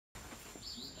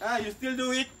You still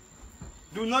do it?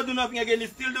 Do not do nothing again. You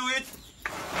still do it?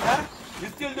 You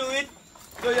still do it?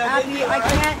 So Happy, I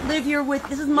can't live here with.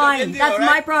 This is mine. That's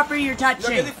my property you're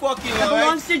touching. It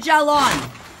belongs to Jalon.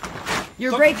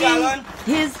 You're breaking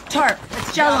his tarp.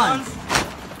 It's Jalon's.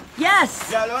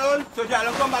 Yes. Jalon? So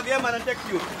Jalon come back here, man, and take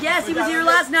you? Yes, he was here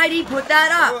last night. He put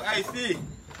that up. Oh, I see.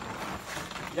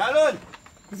 Jalon?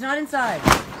 He's not inside.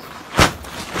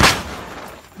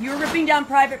 You're ripping down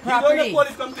private property. You don't know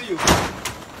police come to you.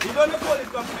 You don't know police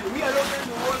come to you. Me alone can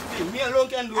do one thing. Me alone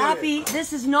can do it. Happy,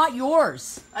 this is not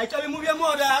yours. I tell you, move your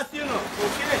mother ass, you know.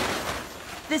 Okay?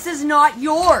 This is not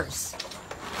yours.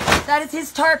 That is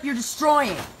his tarp you're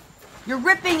destroying. You're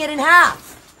ripping it in half.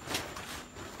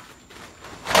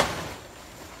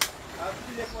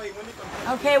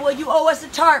 Okay, well, you owe us a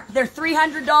tarp. They're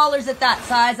 $300 at that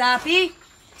size, Happy.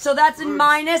 So that's in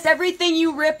minus. Everything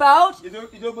you rip out. You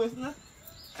do business?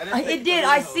 It did.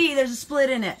 I see. There's a split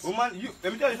in it. Woman,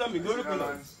 let me tell you something. Don't look at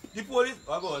me. The police,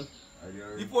 go on.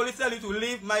 The police tell you to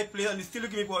leave my place and they still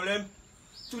give me problem.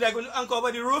 So they're going to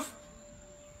uncover the roof.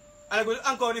 And they're going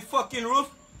to uncover the fucking roof.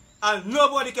 And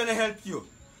nobody can help you.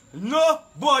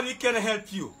 Nobody can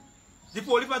help you. The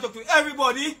police man talk to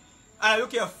everybody. And I don't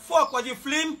care fuck what you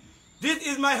film. This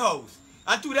is my house.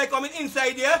 And today coming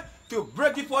inside here to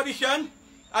break the partition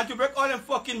and to break all them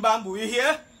fucking bamboo. You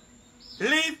hear?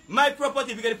 Leave my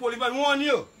property because the policeman warn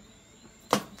you.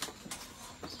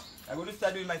 I'm going to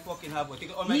start doing my fucking house.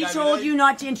 He told you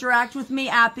not to interact with me,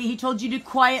 Appy. He told you to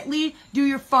quietly do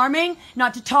your farming,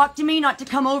 not to talk to me, not to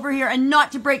come over here, and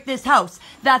not to break this house.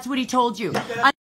 That's what he told you.